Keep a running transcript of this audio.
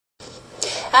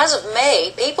As of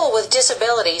May, people with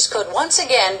disabilities could once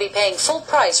again be paying full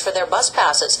price for their bus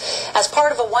passes. As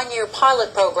part of a one-year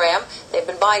pilot program, they've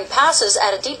been buying passes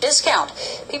at a deep discount.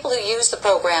 People who use the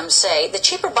program say the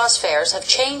cheaper bus fares have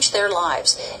changed their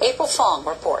lives. April Fong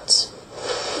reports.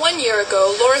 1 year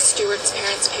ago, Laura Stewart's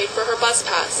parents paid for her bus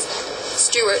pass.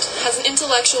 Stewart has an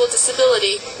intellectual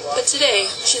disability, but today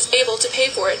she's able to pay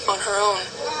for it on her own,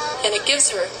 and it gives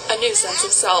her a new sense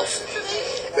of self.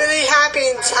 Really happy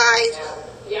inside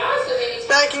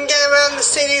that I can get around the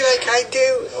city like I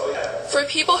do. For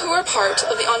people who are part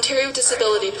of the Ontario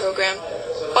Disability Program,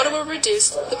 Ottawa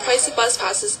reduced the price of bus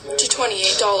passes to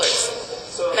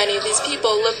 $28. Many of these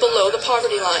people live below the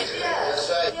poverty line.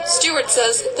 Stewart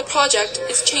says the project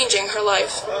is changing her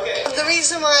life. The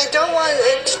reason why I don't want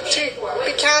it to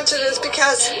be cancelled is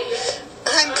because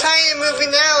I'm planning on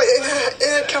moving out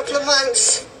in a couple of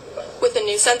months. With a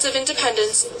new sense of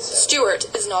independence, Stewart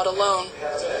is not alone.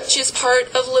 She is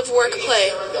part of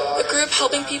LiveWorkPlay, a group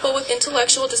helping people with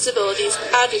intellectual disabilities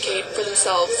advocate for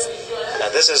themselves.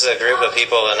 This is a group of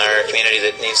people in our community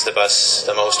that needs the bus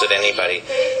the most of anybody.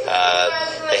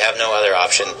 They have no other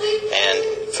option,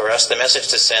 and for us the message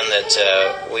to send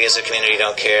that we as a community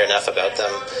don't care enough about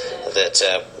them, that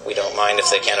we don't mind if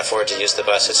they can't afford to use the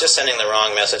bus. It's just sending the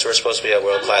wrong message. We're supposed to be a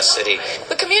world-class city.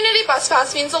 The community bus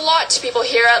pass means a lot to people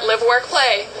here at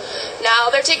LiveWorkPlay. Now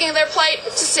they're taking their plight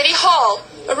to City Hall.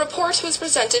 A report was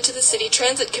presented to the City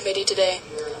Transit Committee today,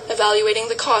 evaluating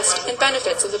the cost and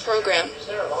benefits of the program.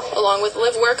 Along with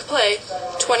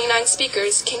LiveWorkPlay, 29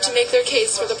 speakers came to make their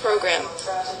case for the program.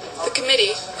 The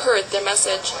committee heard their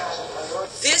message.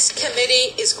 This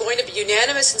committee is going to be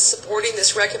unanimous in supporting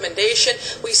this recommendation.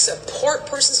 We support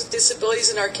persons with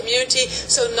disabilities in our community,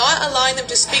 so not allowing them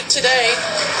to speak today.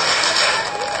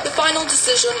 The final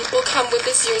decision will come with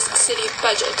this year's city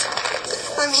budget.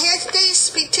 I'm here today to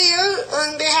speak to you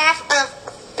on behalf of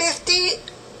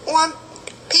 51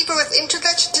 people with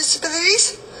intellectual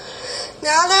disabilities.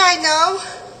 Now that I know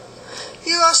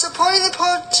you are supporting the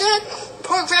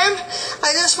program,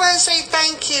 I just want to say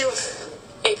thank you.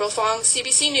 April Fong,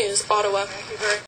 CBC News, Ottawa.